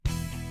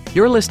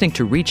You're listening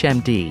to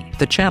ReachMD,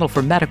 the channel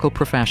for medical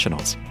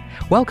professionals.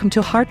 Welcome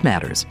to Heart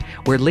Matters,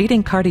 where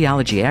leading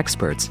cardiology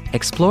experts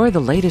explore the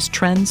latest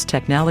trends,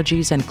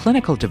 technologies, and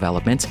clinical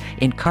developments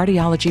in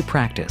cardiology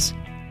practice.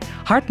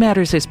 Heart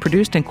Matters is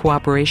produced in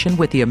cooperation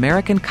with the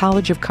American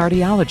College of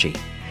Cardiology.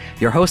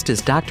 Your host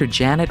is Dr.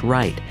 Janet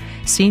Wright,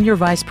 Senior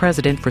Vice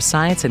President for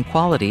Science and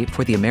Quality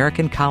for the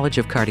American College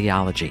of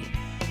Cardiology.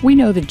 We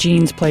know that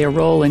genes play a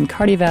role in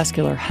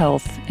cardiovascular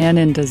health and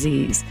in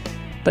disease,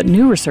 but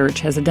new research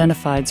has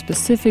identified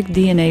specific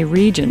DNA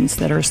regions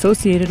that are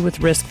associated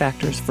with risk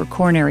factors for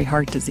coronary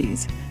heart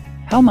disease.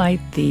 How might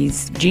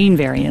these gene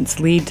variants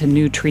lead to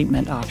new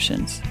treatment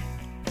options?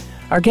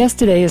 Our guest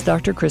today is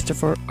Dr.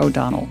 Christopher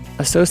O'Donnell,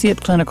 Associate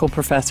Clinical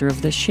Professor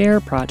of the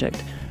SHARE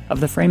Project of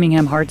the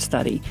Framingham Heart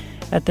Study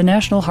at the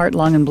National Heart,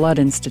 Lung, and Blood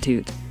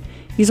Institute.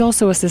 He's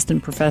also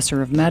Assistant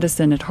Professor of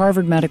Medicine at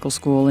Harvard Medical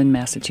School in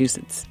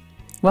Massachusetts.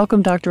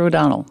 Welcome, Dr.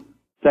 O'Donnell.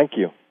 Thank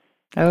you.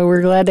 Oh,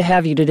 we're glad to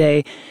have you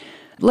today.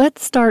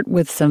 Let's start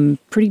with some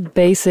pretty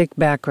basic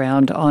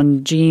background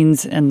on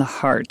genes and the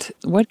heart.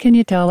 What can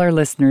you tell our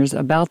listeners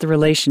about the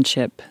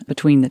relationship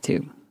between the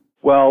two?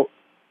 Well,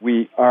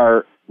 we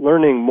are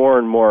learning more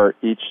and more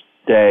each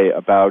day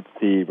about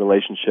the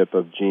relationship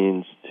of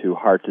genes to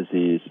heart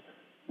disease.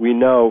 We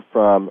know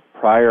from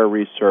prior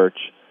research,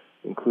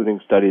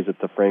 including studies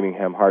at the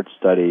Framingham Heart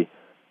Study,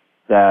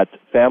 that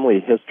family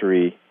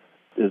history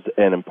is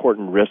an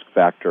important risk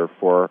factor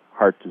for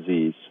heart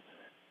disease.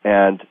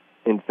 And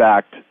in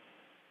fact,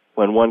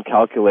 when one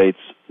calculates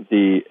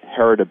the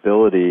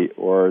heritability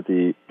or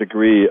the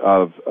degree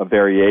of a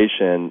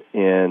variation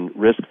in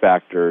risk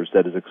factors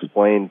that is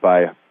explained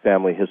by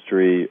family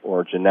history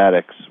or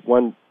genetics,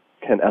 one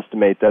can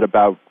estimate that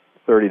about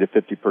 30 to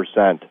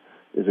 50%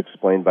 is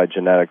explained by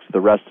genetics. The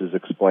rest is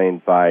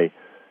explained by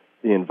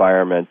the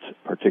environment,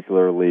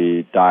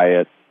 particularly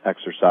diet,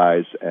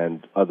 exercise,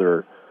 and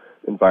other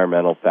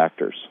environmental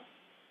factors.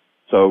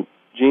 So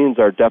genes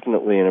are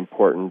definitely an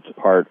important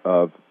part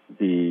of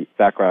the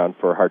background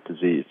for heart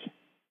disease.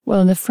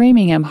 Well, the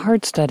Framingham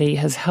Heart Study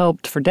has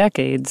helped for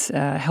decades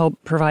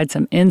help provide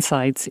some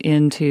insights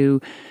into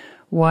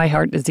why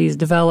heart disease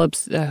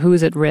develops,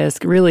 who's at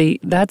risk. Really,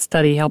 that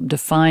study helped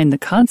define the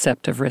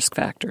concept of risk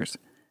factors.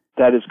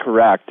 That is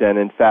correct. And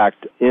in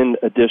fact, in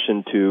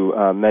addition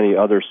to many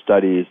other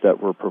studies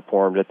that were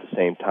performed at the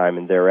same time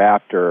and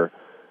thereafter,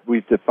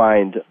 we've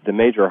defined the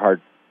major heart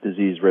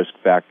disease risk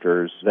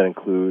factors that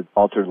include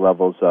altered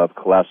levels of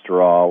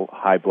cholesterol,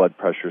 high blood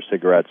pressure,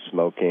 cigarette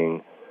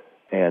smoking,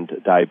 and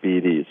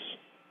diabetes.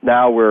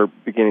 Now we're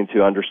beginning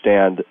to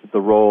understand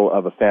the role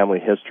of a family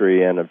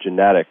history and of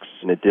genetics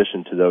in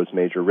addition to those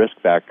major risk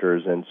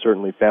factors, and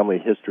certainly family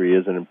history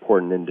is an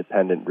important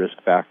independent risk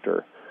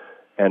factor.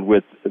 And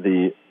with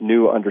the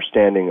new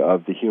understanding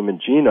of the human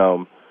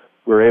genome,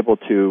 we're able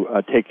to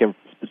take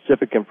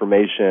specific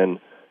information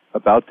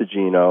about the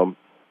genome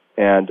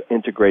and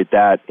integrate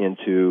that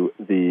into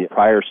the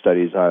prior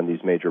studies on these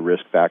major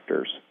risk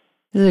factors.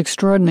 This is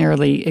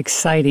extraordinarily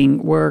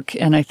exciting work,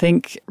 and I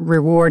think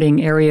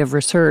rewarding area of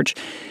research.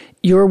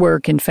 Your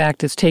work, in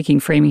fact, is taking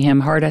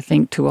Framingham Heart, I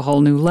think, to a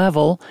whole new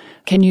level.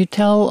 Can you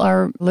tell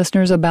our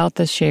listeners about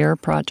the SHARE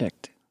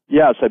project?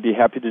 Yes, I'd be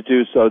happy to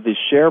do so. The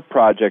SHARE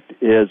project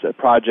is a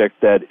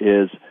project that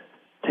is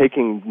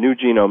taking new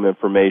genome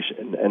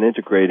information and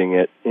integrating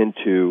it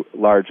into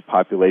large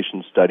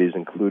population studies,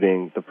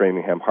 including the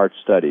Framingham Heart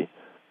Study.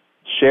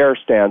 SHARE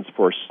stands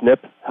for SNP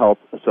Health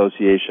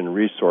Association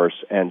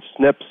Resource, and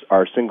SNPs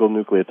are single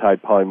nucleotide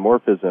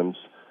polymorphisms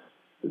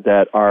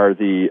that are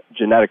the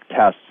genetic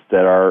tests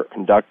that are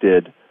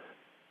conducted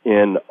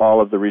in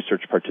all of the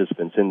research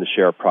participants in the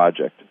SHARE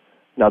project.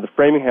 Now, the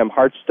Framingham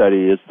Heart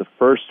Study is the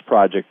first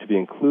project to be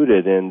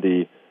included in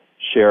the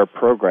SHARE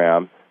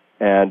program,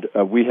 and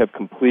we have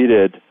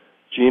completed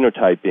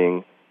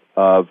genotyping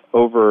of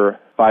over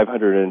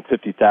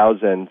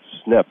 550,000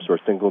 SNPs, or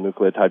single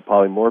nucleotide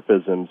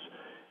polymorphisms,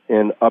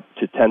 in up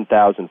to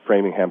 10,000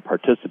 Framingham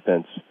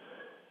participants.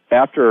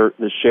 After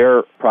the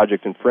SHARE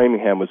project in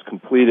Framingham was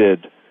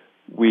completed,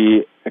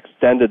 we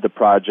extended the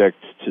project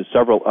to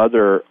several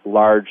other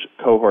large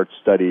cohort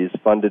studies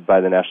funded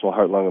by the National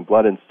Heart, Lung, and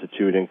Blood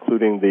Institute,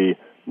 including the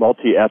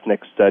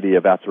multi-ethnic study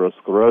of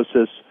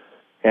atherosclerosis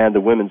and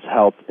the Women's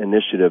Health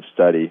Initiative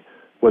study.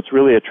 What's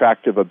really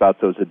attractive about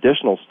those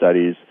additional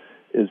studies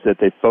is that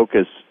they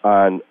focus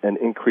on an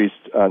increased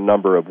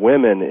number of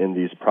women in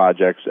these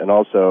projects and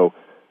also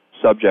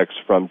subjects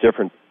from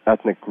different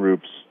ethnic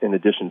groups in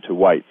addition to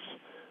whites.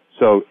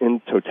 So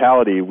in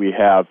totality, we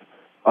have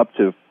up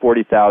to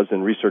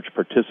 40,000 research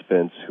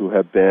participants who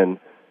have been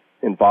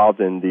involved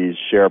in these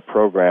SHARE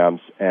programs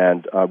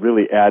and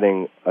really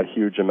adding a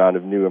huge amount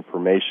of new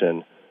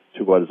information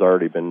to what has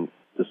already been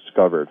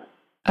discovered.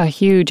 A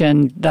huge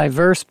and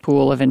diverse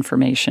pool of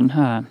information,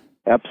 huh?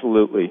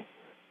 Absolutely.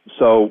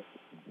 So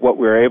what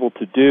we're able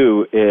to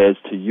do is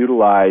to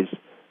utilize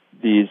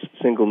these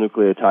single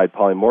nucleotide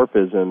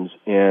polymorphisms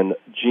in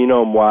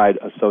genome-wide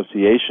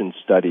association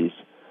studies,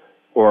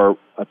 or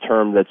a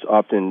term that's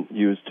often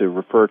used to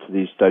refer to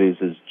these studies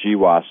as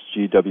GWAS,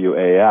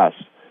 GWAS.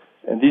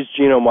 And these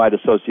genome-wide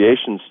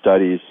association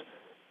studies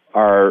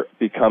are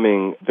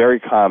becoming very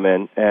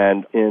common,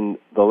 and in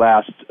the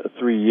last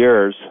 3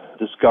 years,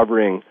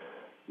 discovering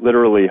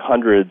literally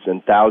hundreds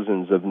and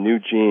thousands of new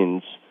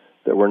genes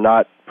that were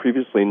not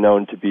previously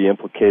known to be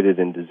implicated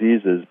in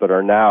diseases, but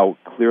are now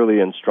clearly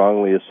and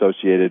strongly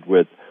associated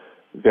with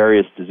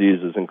various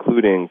diseases,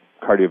 including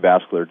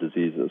cardiovascular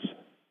diseases.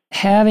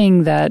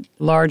 Having that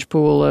large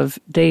pool of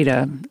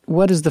data,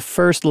 what is the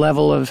first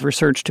level of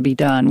research to be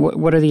done?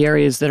 What are the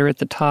areas that are at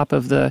the top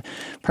of the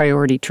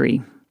priority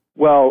tree?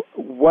 Well,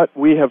 what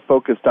we have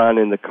focused on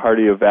in the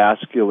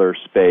cardiovascular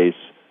space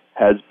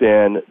has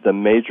been the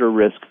major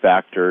risk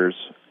factors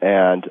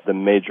and the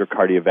major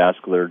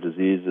cardiovascular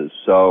diseases.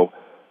 So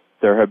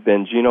there have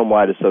been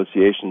genome-wide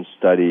association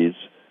studies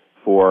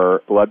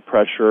for blood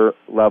pressure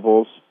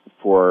levels,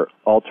 for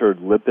altered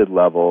lipid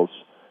levels,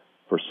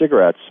 for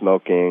cigarette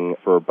smoking,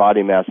 for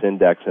body mass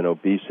index and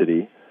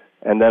obesity,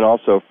 and then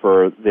also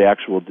for the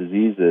actual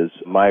diseases,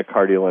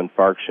 myocardial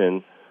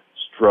infarction,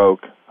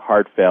 stroke,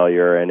 heart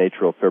failure, and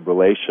atrial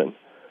fibrillation.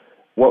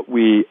 What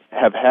we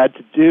have had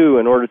to do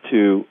in order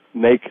to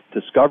make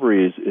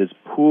discoveries is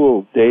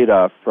pool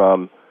data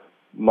from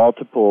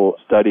multiple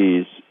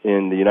studies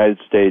in the United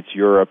States,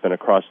 Europe, and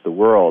across the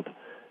world.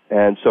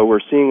 And so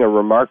we're seeing a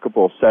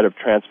remarkable set of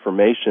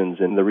transformations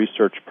in the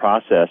research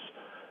process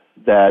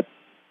that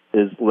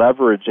is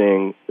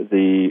leveraging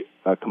the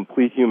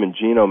complete human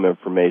genome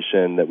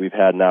information that we've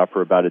had now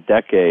for about a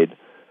decade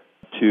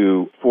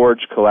to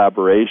forge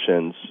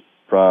collaborations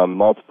from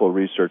multiple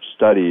research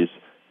studies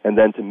and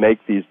then to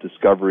make these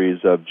discoveries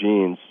of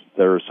genes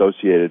that are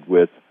associated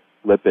with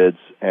lipids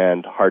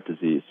and heart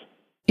disease.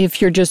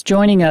 If you're just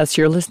joining us,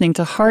 you're listening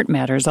to Heart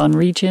Matters on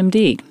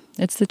ReachMD.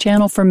 It's the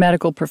channel for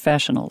medical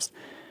professionals.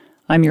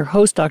 I'm your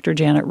host, Dr.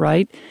 Janet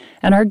Wright,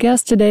 and our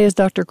guest today is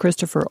Dr.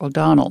 Christopher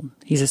O'Donnell.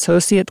 He's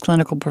Associate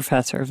Clinical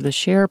Professor of the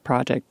SHARE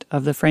project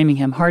of the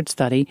Framingham Heart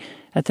Study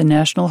at the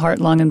National Heart,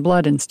 Lung, and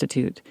Blood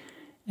Institute,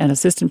 and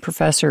Assistant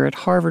Professor at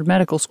Harvard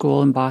Medical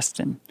School in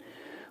Boston.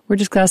 We're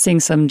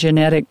discussing some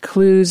genetic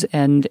clues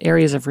and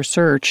areas of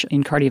research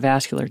in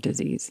cardiovascular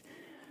disease.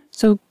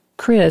 So,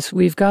 Chris,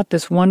 we've got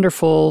this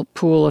wonderful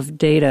pool of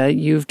data.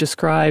 You've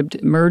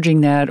described merging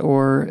that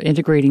or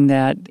integrating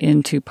that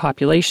into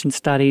population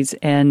studies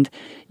and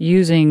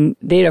using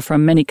data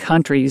from many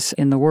countries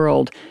in the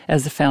world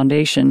as the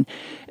foundation,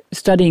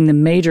 studying the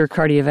major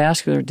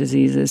cardiovascular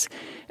diseases.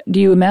 Do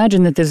you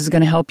imagine that this is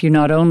going to help you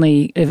not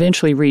only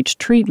eventually reach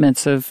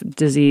treatments of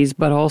disease,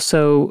 but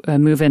also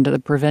move into the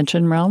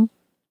prevention realm?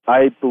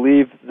 I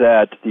believe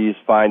that these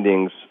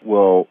findings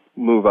will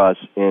move us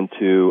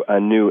into a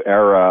new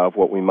era of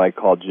what we might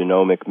call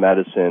genomic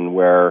medicine,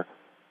 where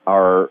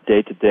our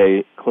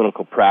day-to-day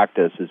clinical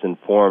practice is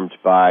informed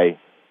by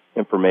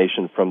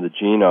information from the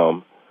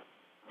genome.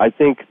 I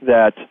think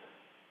that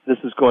this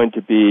is going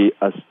to be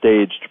a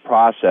staged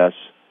process,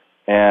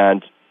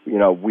 and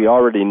we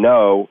already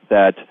know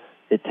that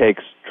it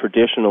takes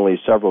traditionally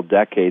several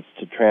decades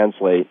to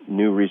translate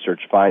new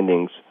research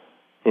findings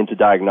into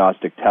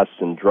diagnostic tests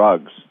and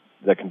drugs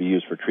that can be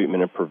used for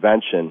treatment and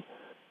prevention.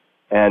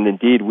 And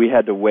indeed, we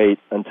had to wait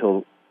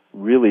until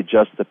really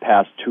just the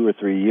past 2 or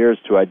 3 years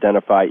to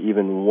identify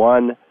even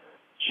one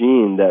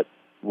gene that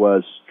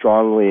was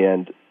strongly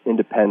and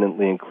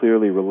independently and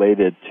clearly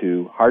related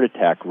to heart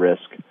attack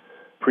risk.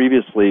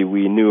 Previously,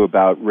 we knew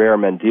about rare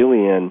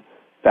Mendelian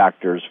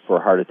factors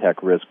for heart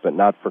attack risk, but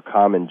not for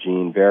common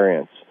gene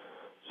variants.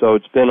 So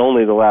it's been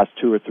only the last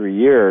 2 or 3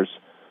 years,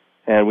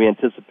 and we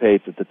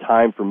anticipate that the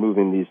time for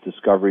moving these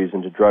discoveries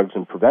into drugs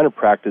and preventive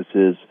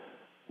practices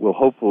will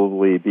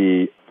hopefully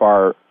be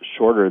far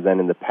shorter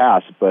than in the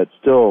past, but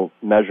still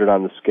measured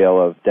on the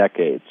scale of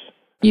decades.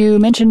 You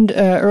mentioned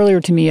earlier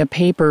to me a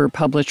paper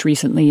published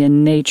recently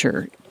in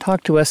Nature.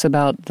 Talk to us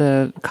about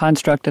the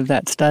construct of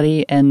that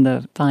study and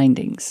the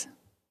findings.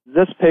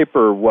 This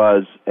paper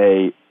was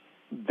a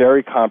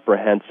very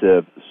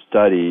comprehensive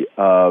study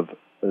of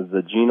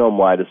the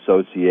genome-wide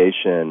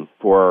association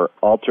for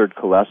altered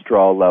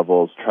cholesterol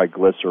levels,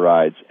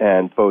 triglycerides,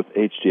 and both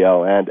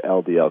HDL and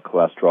LDL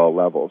cholesterol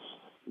levels.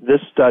 This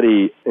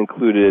study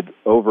included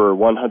over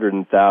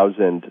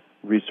 100,000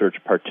 research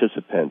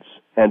participants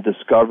and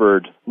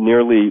discovered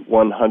nearly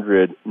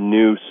 100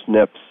 new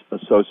SNPs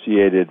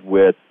associated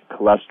with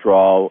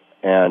cholesterol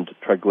and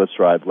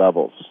triglyceride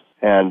levels.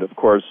 And, of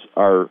course,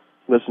 our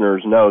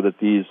listeners know that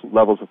these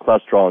levels of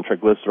cholesterol and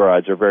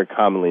triglycerides are very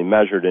commonly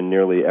measured in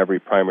nearly every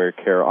primary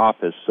care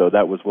office, so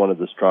that was one of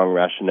the strong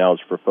rationales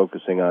for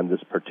focusing on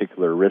this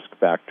particular risk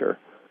factor.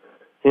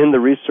 In the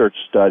research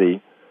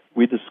study,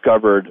 we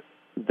discovered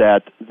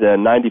that the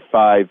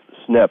 95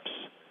 SNPs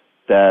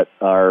that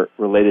are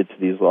related to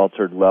these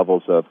altered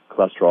levels of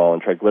cholesterol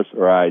and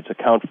triglycerides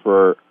account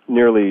for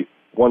nearly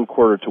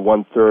 1/4 to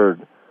 1/3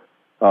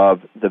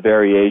 of the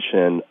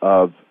variation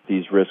of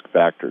these risk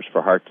factors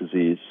for heart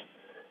disease.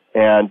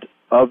 And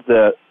of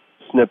the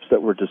SNPs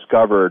that were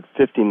discovered,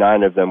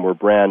 59 of them were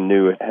brand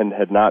new and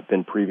had not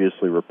been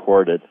previously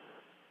reported.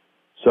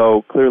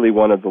 So clearly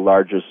one of the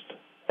largest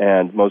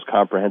and most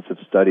comprehensive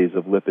studies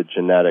of lipid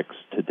genetics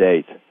to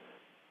date.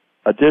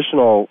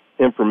 additional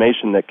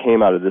information that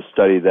came out of this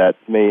study that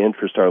may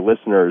interest our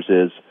listeners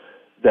is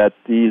that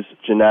these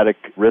genetic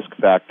risk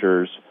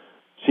factors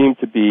seem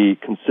to be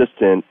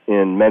consistent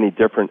in many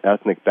different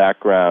ethnic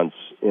backgrounds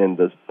in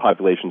the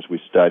populations we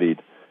studied.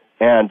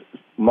 And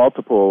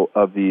multiple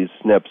of these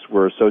SNPs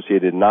were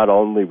associated not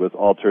only with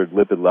altered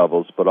lipid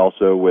levels, but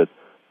also with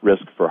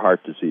risk for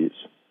heart disease.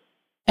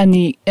 And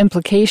the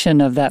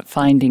implication of that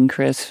finding,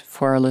 Chris,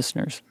 for our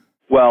listeners?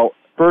 Well,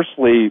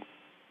 firstly,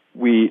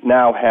 we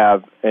now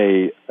have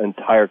an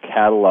entire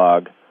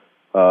catalog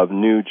of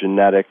new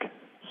genetic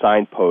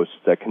signposts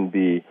that can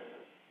be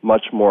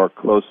much more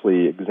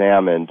closely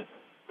examined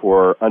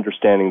for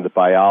understanding the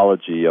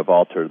biology of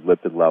altered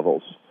lipid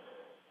levels.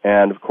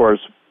 And, of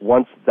course,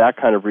 once that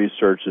kind of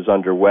research is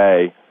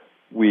underway,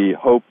 we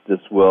hope this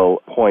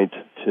will point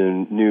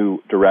to new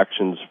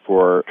directions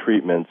for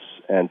treatments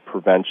and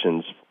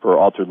preventions for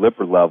altered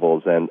lipid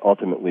levels and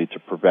ultimately to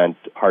prevent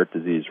heart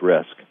disease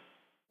risk.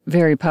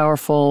 Very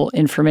powerful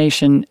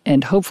information,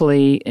 and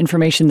hopefully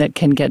information that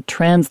can get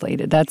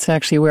translated. That's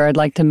actually where I'd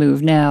like to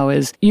move now,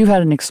 is you've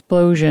had an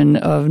explosion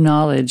of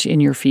knowledge in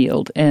your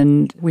field,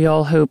 and we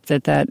all hope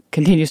that that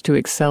continues to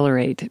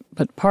accelerate.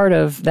 But part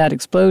of that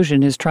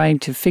explosion is trying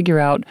to figure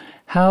out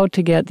how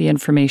to get the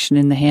information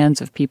in the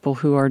hands of people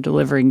who are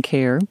delivering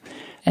care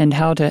and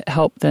how to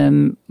help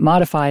them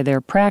modify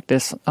their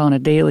practice on a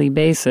daily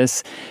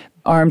basis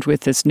armed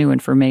with this new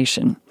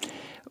information.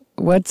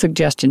 What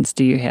suggestions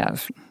do you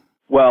have?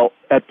 Well,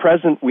 at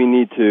present, we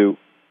need to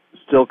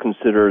still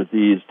consider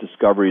these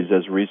discoveries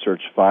as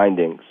research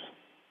findings.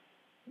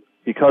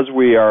 Because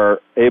we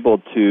are able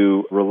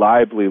to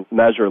reliably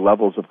measure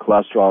levels of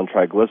cholesterol and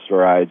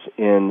triglycerides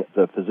in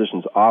the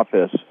physician's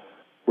office,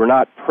 we're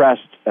not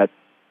pressed at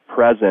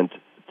present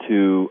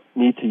to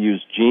need to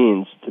use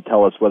genes to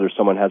tell us whether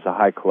someone has a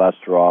high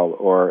cholesterol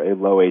or a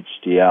low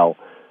HDL.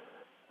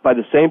 By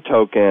the same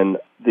token,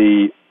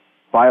 the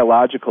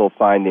biological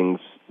findings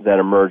that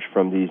emerge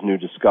from these new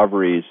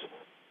discoveries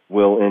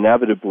will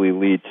inevitably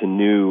lead to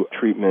new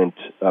treatment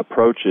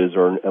approaches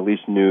or at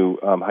least new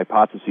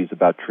hypotheses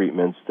about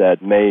treatments that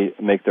may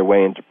make their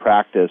way into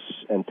practice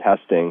and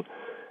testing.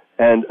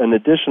 And an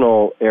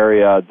additional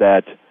area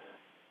that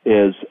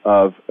is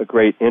of a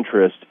great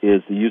interest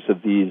is the use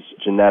of these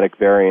genetic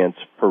variants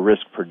for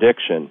risk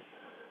prediction.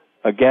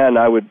 Again,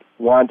 I would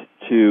want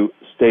to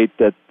state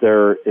that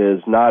there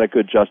is not a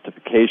good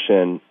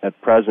justification at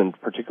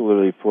present,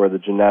 particularly for the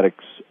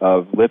genetics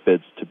of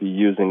lipids, to be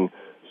using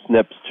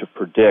SNPs to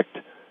predict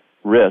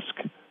risk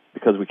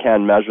because we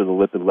can measure the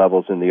lipid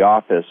levels in the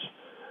office.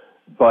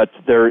 But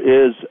there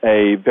is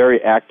a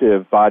very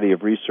active body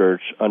of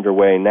research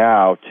underway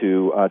now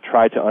to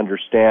try to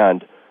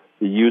understand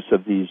the use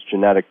of these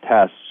genetic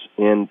tests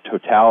in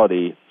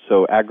totality,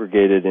 so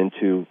aggregated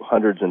into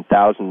hundreds and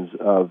thousands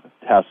of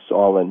tests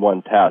all in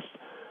one test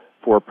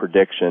for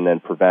prediction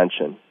and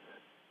prevention.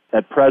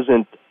 At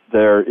present,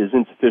 there is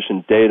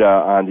insufficient data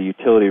on the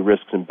utility,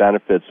 risks, and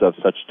benefits of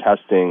such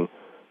testing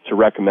to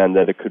recommend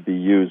that it could be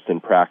used in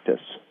practice.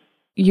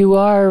 You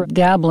are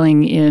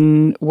dabbling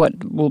in what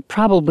will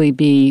probably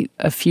be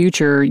a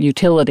future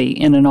utility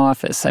in an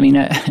office. I mean,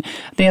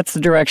 that's the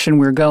direction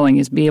we're going,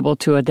 is be able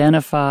to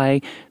identify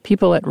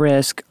people at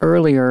risk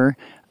earlier,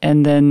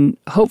 and then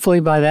hopefully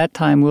by that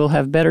time we'll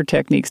have better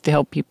techniques to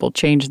help people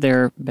change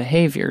their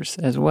behaviors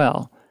as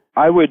well.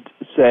 I would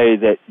say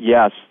that,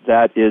 yes,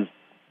 that is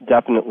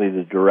definitely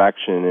the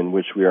direction in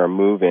which we are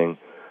moving.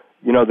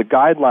 You know, the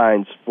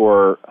guidelines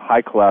for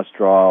high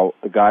cholesterol,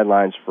 the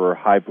guidelines for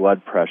high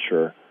blood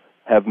pressure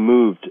have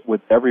moved with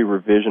every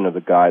revision of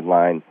the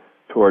guideline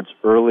towards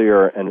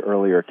earlier and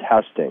earlier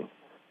testing.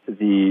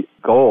 The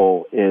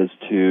goal is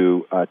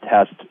to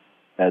test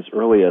as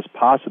early as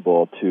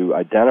possible to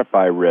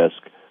identify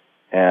risk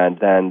and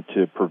then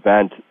to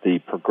prevent the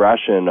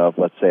progression of,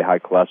 let's say, high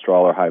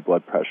cholesterol or high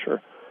blood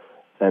pressure,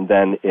 and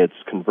then its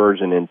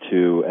conversion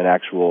into an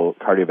actual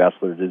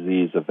cardiovascular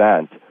disease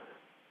event.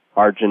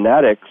 Our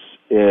genetics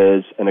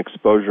is an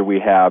exposure we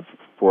have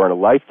for a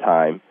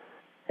lifetime,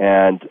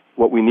 and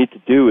what we need to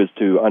do is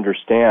to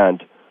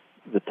understand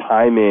the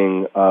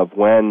timing of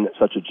when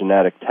such a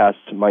genetic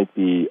test might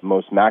be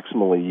most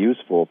maximally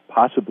useful,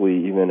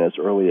 possibly even as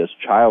early as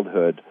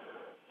childhood,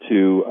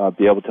 to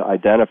be able to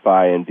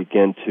identify and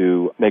begin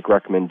to make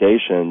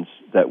recommendations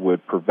that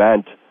would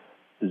prevent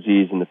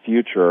disease in the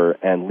future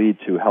and lead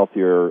to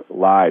healthier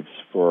lives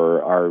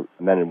for our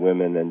men and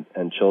women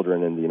and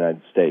children in the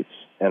United States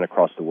and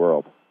across the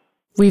world.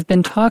 We've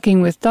been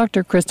talking with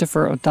Dr.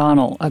 Christopher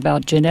O'Donnell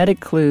about genetic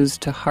clues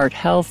to heart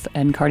health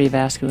and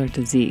cardiovascular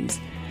disease.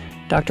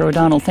 Dr.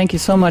 O'Donnell, thank you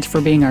so much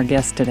for being our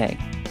guest today.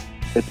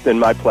 It's been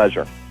my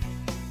pleasure.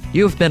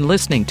 You've been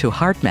listening to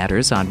Heart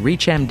Matters on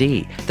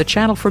ReachMD, the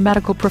channel for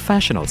medical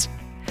professionals.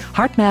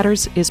 Heart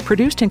Matters is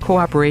produced in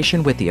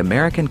cooperation with the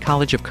American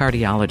College of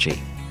Cardiology.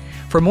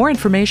 For more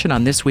information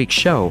on this week's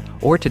show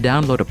or to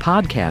download a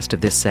podcast of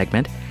this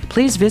segment,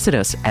 please visit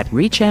us at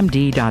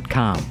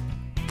reachmd.com.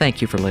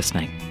 Thank you for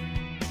listening.